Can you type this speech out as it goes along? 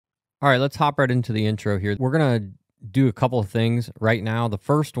All right, let's hop right into the intro here. We're going to do a couple of things right now. The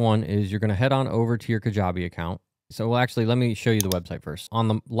first one is you're going to head on over to your Kajabi account. So, well, actually, let me show you the website first. On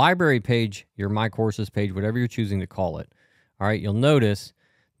the library page, your My Courses page, whatever you're choosing to call it, all right, you'll notice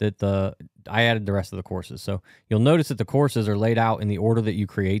that I added the rest of the courses. So you'll notice that the courses are laid out in the order that you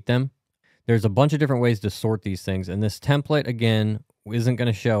create them. There's a bunch of different ways to sort these things. And this template, again, isn't going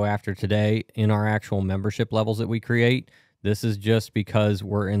to show after today in our actual membership levels that we create. This is just because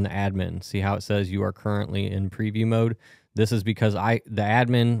we're in the admin. See how it says you are currently in preview mode? This is because the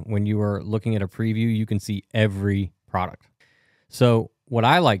admin, when you are looking at a preview, you can see every product. So what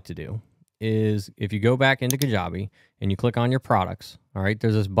I like to do is if you go back into Kajabi and you click on your products, all right,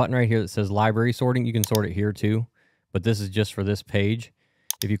 there's this button right here that says library sorting. You can sort it here too, but this is just for this page.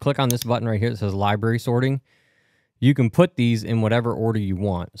 If you click on this button right here that says library sorting, you can put these in whatever order you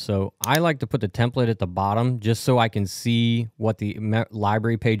want. So I like to put the template at the bottom just so I can see what the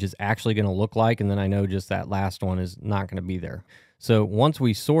library page is actually going to look like. And then I know just that last one is not going to be there. So once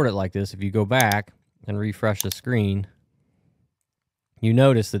we sort it like this, if you go back and refresh the screen, you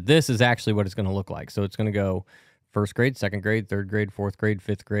notice that this is actually what it's going to look like. So it's going to go first grade, second grade, third grade, fourth grade,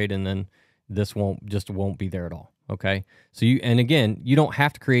 fifth grade, and then this won't be there at all. Okay. So and again, you don't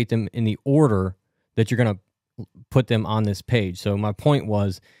have to create them in the order that you're going to put them on this page. So my point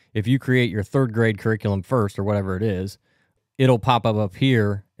was, if you create your third grade curriculum first or whatever it is, it'll pop up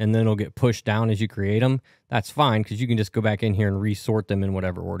here and then it'll get pushed down as you create them. That's fine because you can just go back in here and resort them in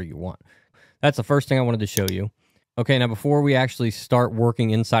whatever order you want. That's the first thing I wanted to show you. Okay, now before we actually start working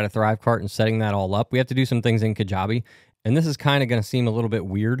inside of ThriveCart and setting that all up, we have to do some things in Kajabi. And this is kind of going to seem a little bit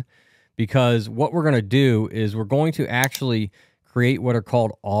weird because what we're going to do is we're going to actually create what are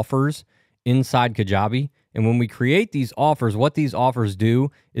called offers inside Kajabi. And when we create these offers, what these offers do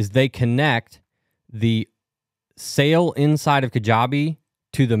is they connect the sale inside of Kajabi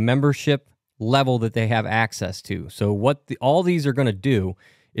to the membership level that they have access to. So what all these are going to do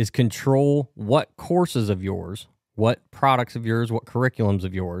is control what courses of yours, what products of yours, what curriculums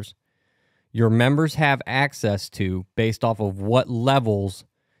of yours your members have access to based off of what levels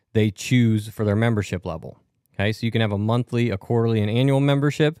they choose for their membership level. Okay, so you can have a monthly, a quarterly, and annual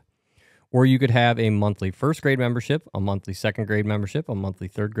membership, or you could have a monthly first grade membership, a monthly second grade membership, a monthly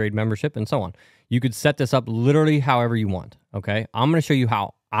third grade membership, and so on. You could set this up literally however you want, okay? I'm going to show you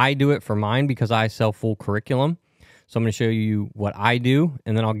how I do it for mine because I sell full curriculum. So I'm going to show you what I do,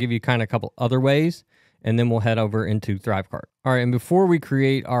 and then I'll give you kind of a couple other ways, and then we'll head over into ThriveCart. All right, and before we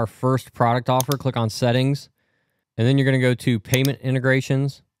create our first product offer, click on Settings, and then you're going to go to Payment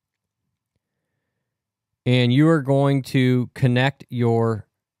Integrations, and you are going to connect your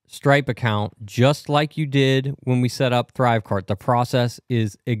Stripe account just like you did when we set up ThriveCart. The process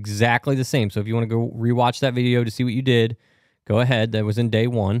is exactly the same. So if you want to go rewatch that video to see what you did, go ahead. That was in day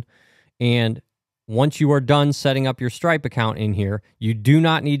one. And once you are done setting up your Stripe account in here, you do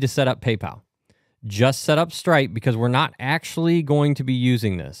not need to set up PayPal. Just set up Stripe because we're not actually going to be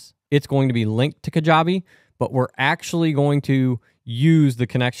using this. It's going to be linked to Kajabi, but we're actually going to use the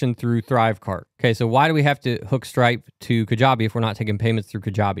connection through ThriveCart. Okay, so why do we have to hook Stripe to Kajabi if we're not taking payments through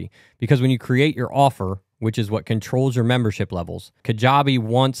Kajabi? Because when you create your offer, which is what controls your membership levels, Kajabi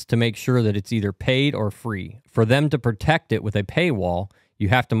wants to make sure that it's either paid or free. For them to protect it with a paywall, you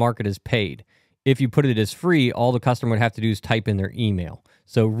have to mark it as paid. If you put it as free, all the customer would have to do is type in their email.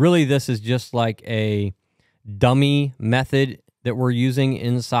 So really, this is just like a dummy method that we're using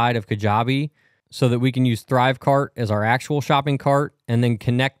inside of Kajabi so that we can use ThriveCart as our actual shopping cart and then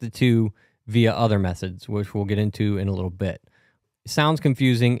connect the two via other methods, which we'll get into in a little bit. It sounds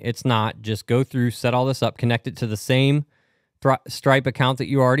confusing. It's not. Just go through, set all this up, connect it to the same Stripe account that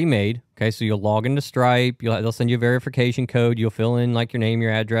you already made. Okay, so you'll log into Stripe. They'll send you a verification code. You'll fill in like your name,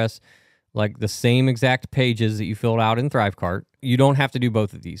 your address, like the same exact pages that you filled out in ThriveCart. You don't have to do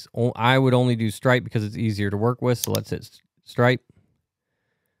both of these. I would only do Stripe because it's easier to work with. So let's hit Stripe.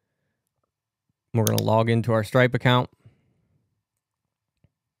 We're going to log into our Stripe account.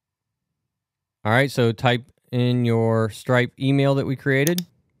 All right, so type in your Stripe email that we created.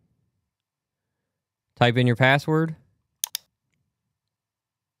 Type in your password.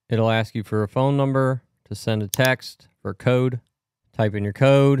 It'll ask you for a phone number to send a text for a code. Type in your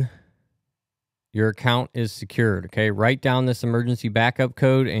code. Your account is secured, okay? Write down this emergency backup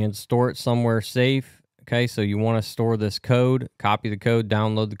code and store it somewhere safe. Okay, so you want to store this code, copy the code,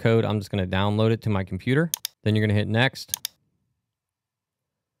 download the code. I'm just going to download it to my computer. Then you're going to hit next.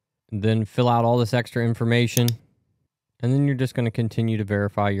 And then fill out all this extra information. And then you're just going to continue to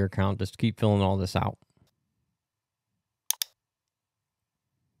verify your account. Just keep filling all this out.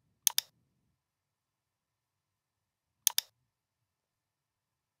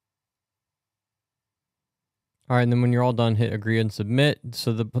 All right, and then when you're all done, hit agree and submit.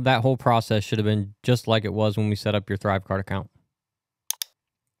 So that whole process should have been just like it was when we set up your ThriveCart account.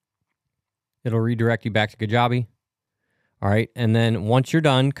 It'll redirect you back to Kajabi. All right, and then once you're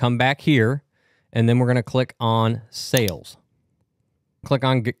done, come back here, and then we're going to click on Sales. Click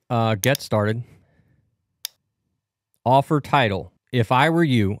on Get Started. Offer title. If I were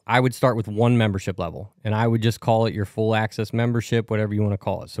you, I would start with one membership level, and I would just call it your full access membership, whatever you want to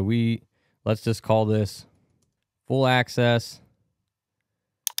call it. So let's just call this full access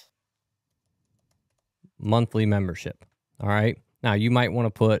monthly membership. All right. Now you might want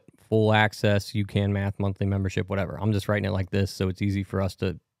to put full access, math monthly membership, whatever. I'm just writing it like this so it's easy for us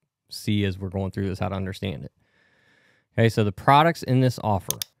to see as we're going through this how to understand it. Okay, so the products in this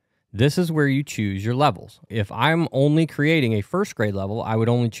offer, this is where you choose your levels. If I'm only creating a first grade level, I would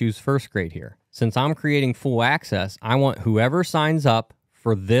only choose first grade here. Since I'm creating full access, I want whoever signs up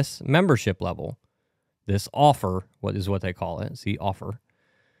for this membership level, this offer, what they call it, see, offer,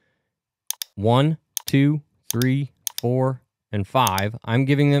 1, 2, 3, 4, and 5, I'm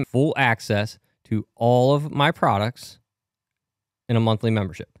giving them full access to all of my products in a monthly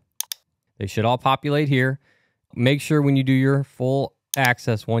membership. They should all populate here. Make sure when you do your full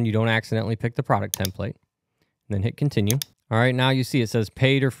access one, you don't accidentally pick the product template. And then hit continue. All right, now you see it says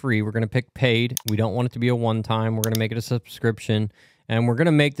paid or free. We're going to pick paid. We don't want it to be a one-time. We're going to make it a subscription. And we're going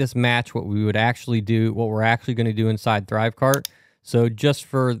to make this match what we would actually do, what we're actually going to do inside ThriveCart. So just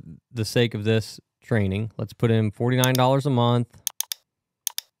for the sake of this training, let's put in $49 a month.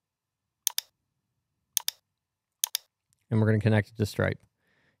 And we're going to connect it to Stripe.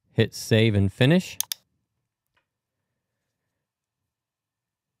 Hit save and finish.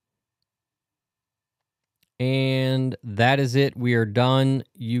 And that is it. We are done.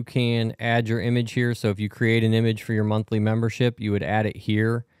 You can add your image here. So if you create an image for your monthly membership, you would add it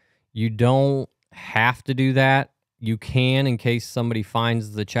here. You don't have to do that. You can in case somebody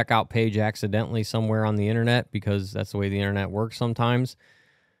finds the checkout page accidentally somewhere on the internet, because that's the way the internet works sometimes.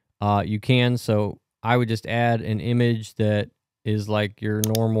 You can. So I would just add an image that is like your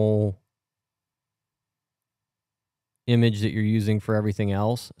normal image that you're using for everything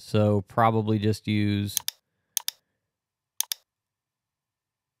else. So probably just use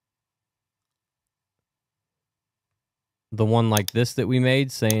the one like this that we made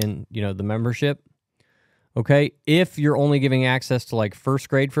saying, you know, the membership. Okay. If you're only giving access to like first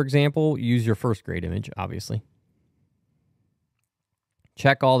grade, for example, use your first grade image, obviously.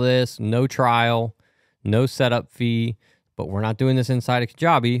 Check all this, no trial, no setup fee, but we're not doing this inside of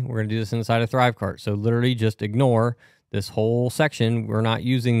Kajabi. We're going to do this inside of ThriveCart. So literally just ignore this whole section. We're not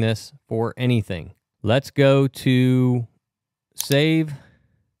using this for anything. Let's go to save.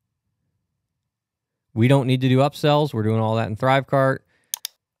 We don't need to do upsells. We're doing all that in ThriveCart.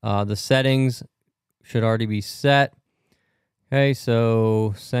 The settings should already be set. Okay,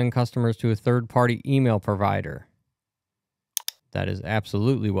 so send customers to a third-party email provider. That is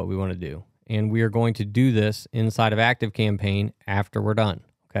absolutely what we want to do. And we are going to do this inside of ActiveCampaign after we're done.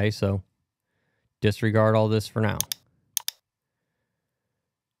 Okay, so disregard all this for now.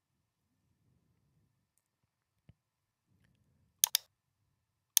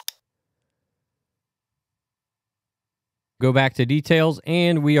 Go back to details,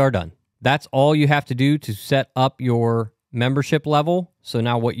 and we are done. That's all you have to do to set up your membership level. So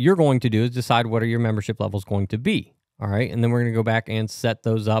now what you're going to do is decide what are your membership levels going to be. All right, and then we're going to go back and set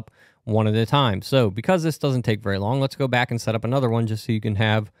those up one at a time. So because this doesn't take very long, let's go back and set up another one just so you can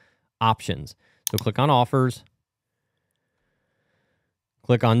have options. So click on offers,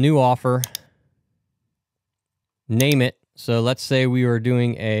 click on new offer, name it. So let's say we were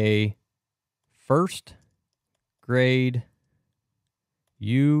doing a first grade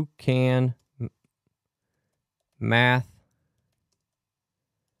you can math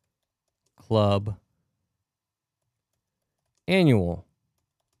club annual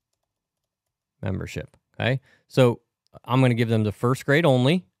membership. Okay, so I'm going to give them the first grade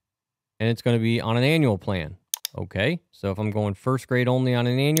only, and it's going to be on an annual plan. Okay, so if I'm going first grade only on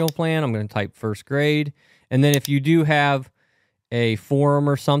an annual plan, I'm going to type first grade. And then if you do have a forum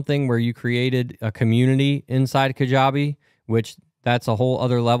or something where you created a community inside Kajabi, which that's a whole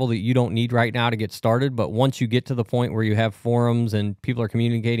other level that you don't need right now to get started. But once you get to the point where you have forums and people are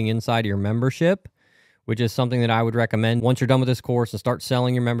communicating inside your membership, which is something that I would recommend once you're done with this course and start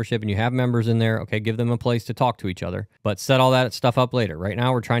selling your membership and you have members in there, okay, give them a place to talk to each other, but set all that stuff up later. Right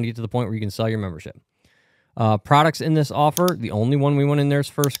now, we're trying to get to the point where you can sell your membership. Products in this offer, the only one we want in there is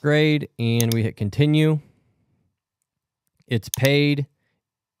first grade, and we hit continue. It's paid.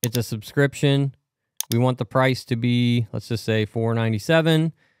 It's a subscription. We want the price to be, let's just say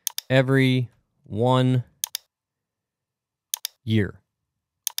 $4.97 every 1 year.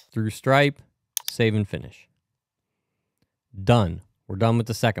 Through Stripe, save and finish. Done. We're done with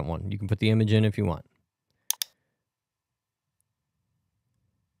the second one. You can put the image in if you want.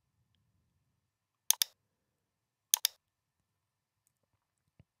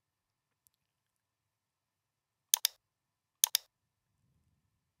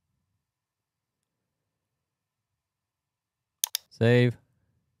 Save.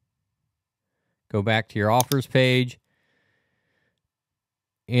 Go back to your offers page.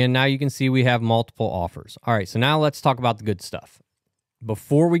 And now you can see we have multiple offers. All right, so now let's talk about the good stuff.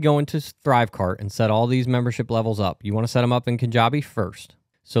 Before we go into ThriveCart and set all these membership levels up, you want to set them up in Kajabi first.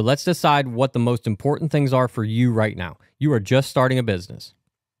 So let's decide what the most important things are for you right now. You are just starting a business.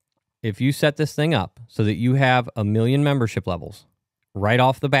 If you set this thing up so that you have 1 million membership levels right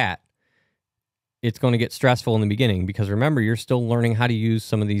off the bat, it's going to get stressful in the beginning because remember, you're still learning how to use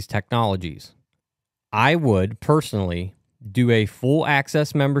some of these technologies. I would personally do a full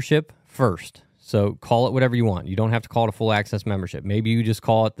access membership first. So call it whatever you want. You don't have to call it a full access membership. Maybe you just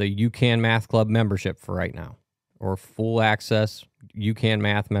call it the You Can Math Club membership for right now, or full access You Can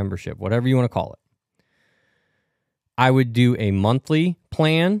Math membership, whatever you want to call it. I would do a monthly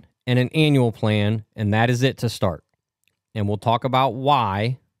plan and an annual plan, and that is it to start. And we'll talk about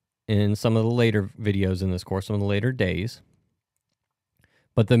why in some of the later videos in this course, some of the later days.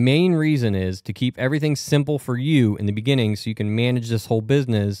 But the main reason is to keep everything simple for you in the beginning so you can manage this whole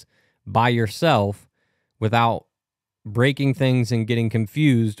business by yourself without breaking things and getting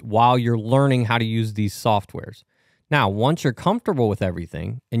confused while you're learning how to use these softwares. Now, once you're comfortable with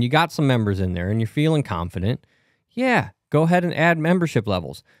everything and you got some members in there and you're feeling confident, yeah, go ahead and add membership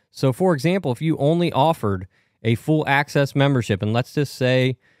levels. So for example, if you only offered a full access membership, and let's just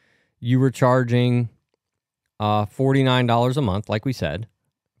say you were charging $49 a month, like we said,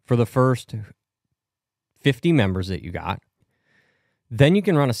 for the first 50 members that you got, then you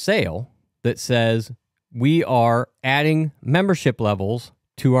can run a sale that says, we are adding membership levels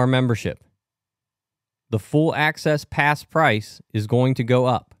to our membership. The full access pass price is going to go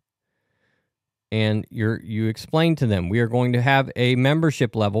up. And you explain to them, we are going to have a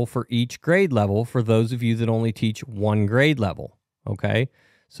membership level for each grade level for those of you that only teach one grade level, okay?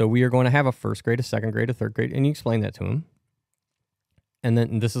 So we are going to have a first grade, a second grade, a third grade, and you explain that to them. And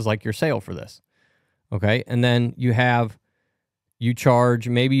then this is like your sale for this, okay? And then maybe you charge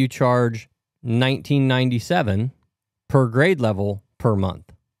 $19.97 per grade level per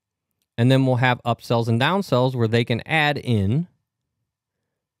month. And then we'll have upsells and downsells where they can add in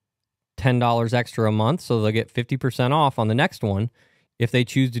 $10 extra a month, so they'll get 50% off on the next one. If they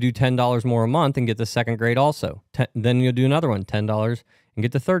choose to do $10 more a month and get the second grade also, then you'll do another one, $10 and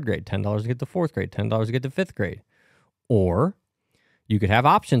get the third grade, $10 to get the fourth grade, $10 to get the fifth grade. Or you could have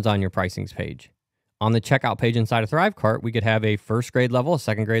options on your pricings page. On the checkout page inside of ThriveCart, we could have a first grade level, a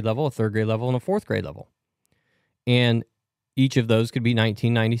second grade level, a third grade level, and a fourth grade level. And each of those could be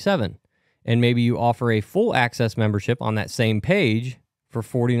 $19.97. And maybe you offer a full access membership on that same page for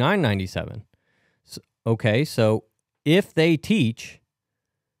 $49.97. Okay, so if they teach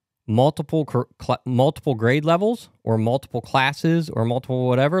multiple grade levels or multiple classes or multiple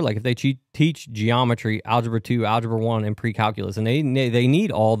whatever, like if they teach geometry, algebra 2, algebra 1, and pre-calculus, and they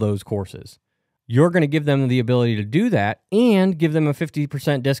need all those courses, you're going to give them the ability to do that and give them a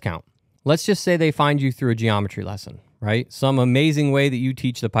 50% discount. Let's just say they find you through a geometry lesson, right? Some amazing way that you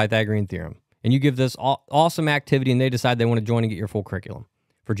teach the Pythagorean theorem. And you give this awesome activity and they decide they want to join and get your full curriculum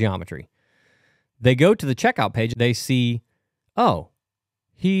for geometry. They go to the checkout page. They see, oh,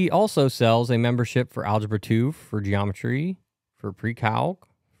 he also sells a membership for Algebra 2, for geometry, for pre-calc,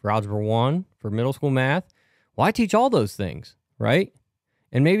 for Algebra 1, for middle school math. Well, I teach all those things, right?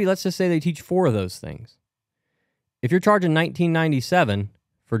 And maybe let's just say they teach 4 of those things. If you're charging $19.97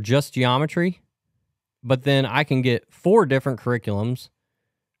 for just geometry, but then I can get 4 different curriculums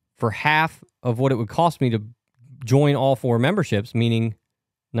for half of what it would cost me to join all 4 memberships, meaning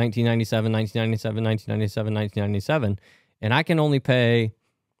 $19.97, $19.97, $19.97, $19.97, and I can only pay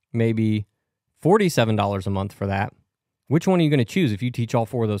maybe $47 a month for that. Which one are you going to choose if you teach all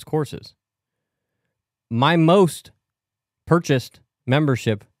 4 of those courses? My most purchased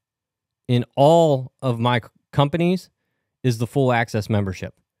membership in all of my companies is the full access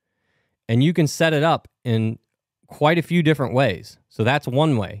membership. And you can set it up in quite a few different ways. So that's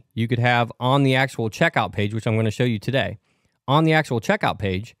one way. You could have on the actual checkout page, which I'm going to show you today. On the actual checkout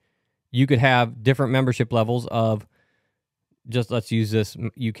page, you could have different membership levels of, just let's use this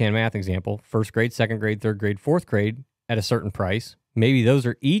You Can Math example, first grade, second grade, third grade, fourth grade at a certain price. Maybe those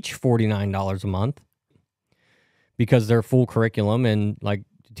are each $49 a month because they're full curriculum and like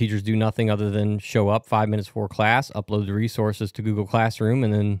The teachers do nothing other than show up 5 minutes before class, upload the resources to Google Classroom,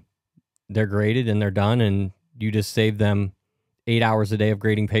 and then they're graded and they're done, and you just save them 8 hours a day of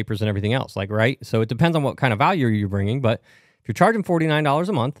grading papers and everything else, like, right? So it depends on what kind of value you're bringing, but if you're charging $49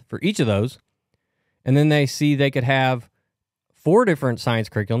 a month for each of those, and then they see they could have 4 different science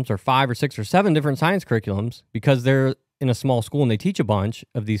curriculums or 5 or 6 or 7 different science curriculums because they're in a small school and they teach a bunch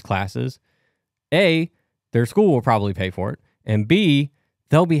of these classes, A, their school will probably pay for it, and B,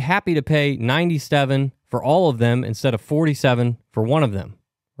 they'll be happy to pay $97 for all of them instead of $47 for one of them,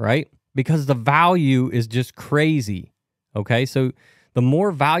 right? Because the value is just crazy, okay? So the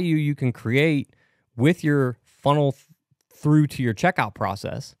more value you can create with your funnel through to your checkout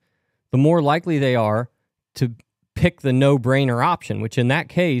process, the more likely they are to pick the no-brainer option, which in that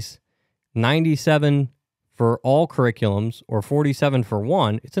case, 97 for all curriculums or 47 for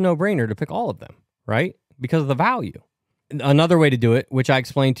one, it's a no-brainer to pick all of them, right? Because of the value. Another way to do it, which I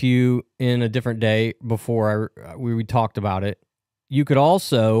explained to you in a different day before we talked about it, you could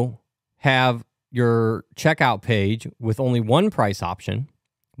also have your checkout page with only one price option,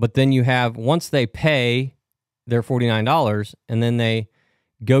 but then you have, once they pay their $49 and then they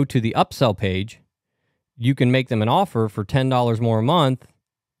go to the upsell page, you can make them an offer for $10 more a month.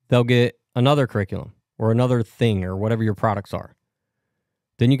 They'll get another curriculum or another thing or whatever your products are.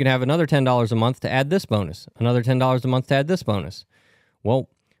 Then you can have another $10 a month to add this bonus, another $10 a month to add this bonus. Well,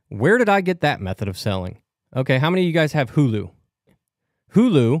 where did I get that method of selling? Okay, how many of you guys have Hulu?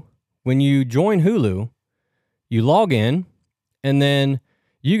 Hulu, when you join Hulu, you log in, and then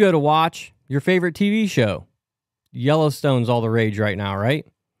you go to watch your favorite TV show. Yellowstone's all the rage right now, right?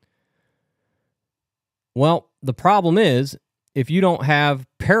 Well, the problem is, if you don't have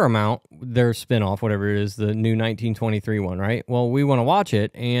Paramount, their spinoff, whatever it is, the new 1923 one, right? Well, we want to watch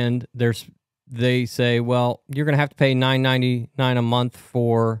it, and they say, well, you're going to have to pay $9.99 a month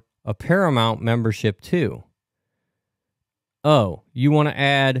for a Paramount membership too. Oh, you want to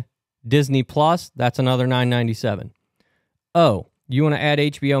add Disney Plus? That's another $9.97. Oh, you want to add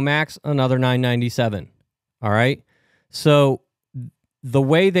HBO Max? Another $9.97. All right? So the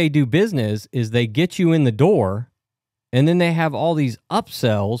way they do business is they get you in the door, and then they have all these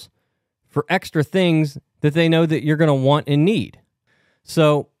upsells for extra things that they know that you're going to want and need.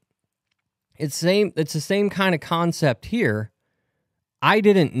 So it's the same kind of concept here. I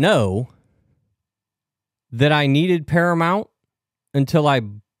didn't know that I needed Paramount until I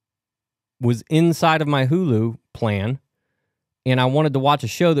was inside of my Hulu plan, and I wanted to watch a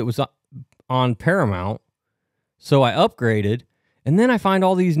show that was on Paramount. So I upgraded, and then I find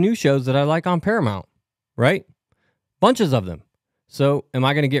all these new shows that I like on Paramount, right? Bunches of them. So am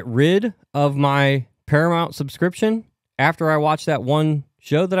I going to get rid of my Paramount subscription after I watch that one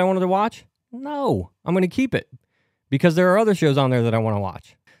show that I wanted to watch? No, I'm going to keep it because there are other shows on there that I want to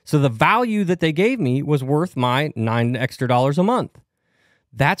watch. So the value that they gave me was worth my $9 extra a month.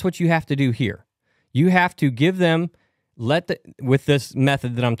 That's what you have to do here. You have to give them, with this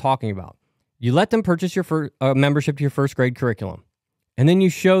method that I'm talking about, you let them purchase your membership to your first grade curriculum. And then you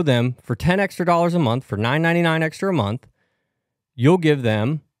show them for $10 extra a month, for $9.99 extra a month, you'll give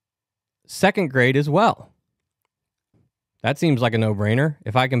them second grade as well. That seems like a no-brainer.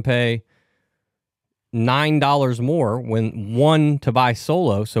 If I can pay $9 more when one to buy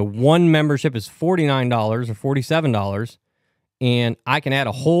solo, so one membership is $49 or $47, and I can add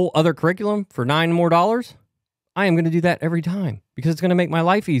a whole other curriculum for $9 more, I am going to do that every time because it's going to make my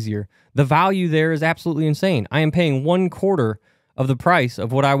life easier. The value there is absolutely insane. I am paying 1/4 of the price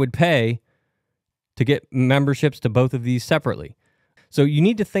of what I would pay to get memberships to both of these separately. So you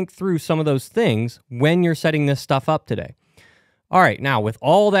need to think through some of those things when you're setting this stuff up today. All right, now with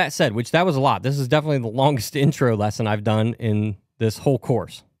all that said, which that was a lot, this is definitely the longest intro lesson I've done in this whole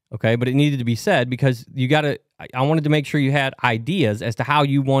course, okay? But it needed to be said because I wanted to make sure you had ideas as to how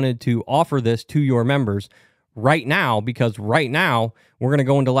you wanted to offer this to your members right now, because right now we're going to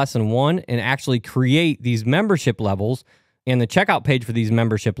go into lesson 1 and actually create these membership levels and the checkout page for these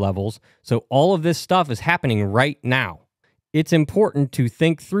membership levels. So all of this stuff is happening right now. It's important to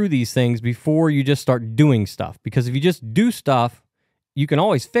think through these things before you just start doing stuff, because if you just do stuff, you can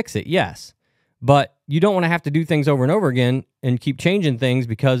always fix it, yes, but you don't want to have to do things over and over again and keep changing things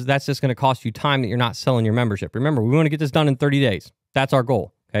because that's just going to cost you time that you're not selling your membership. Remember, we want to get this done in 30 days. That's our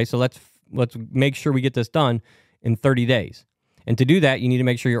goal, okay? So let's make sure we get this done in 30 days. And to do that, you need to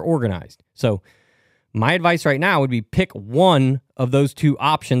make sure you're organized. So my advice right now would be pick one of those 2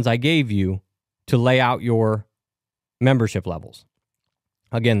 options I gave you to lay out your membership levels.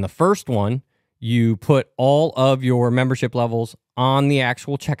 Again, the first one, you put all of your membership levels on the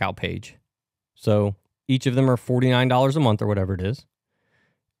actual checkout page. So each of them are $49 a month or whatever it is.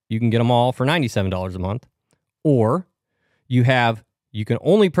 you can get them all for $97 a month. Or you can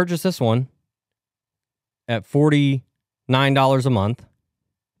only purchase this one at $49 a month.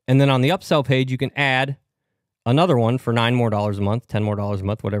 And then on the upsell page, you can add another one for $9 more a month, $10 more a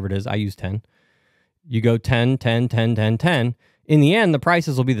month, whatever it is. I use 10. You go 10, 10, 10, 10, 10. In the end, the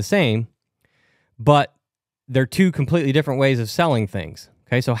prices will be the same, but they're two completely different ways of selling things.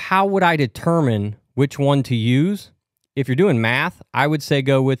 Okay, so how would I determine which one to use? If you're doing math, I would say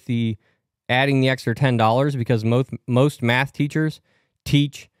go with the adding the extra $10 because most math teachers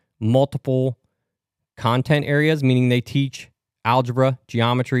teach multiple content areas, meaning they teach algebra,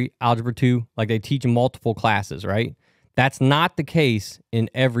 geometry, algebra 2, like they teach multiple classes, right? That's not the case in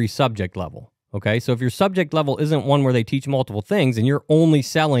every subject level, okay? So if your subject level isn't one where they teach multiple things and you're only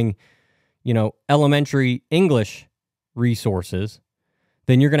selling, you know, elementary English resources,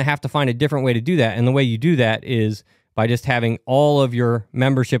 then you're going to have to find a different way to do that. And the way you do that is by just having all of your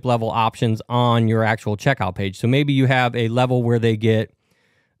membership level options on your actual checkout page. So maybe you have a level where they get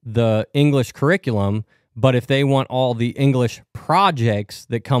the English curriculum, but if they want all the English projects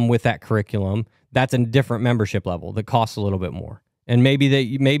that come with that curriculum, that's a different membership level that costs a little bit more. And maybe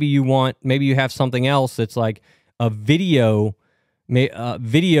you have something else that's like a video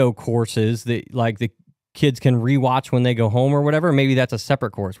courses that like the kids can rewatch when they go home or whatever. Maybe that's a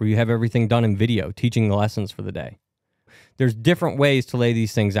separate course where you have everything done in video, teaching the lessons for the day. There's different ways to lay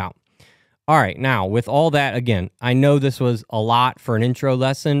these things out. All right, now with all that, again, I know this was a lot for an intro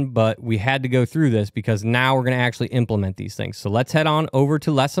lesson, but we had to go through this because now we're going to actually implement these things. So let's head on over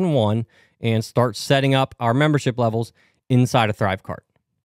to lesson 1 and start setting up our membership levels inside of ThriveCart.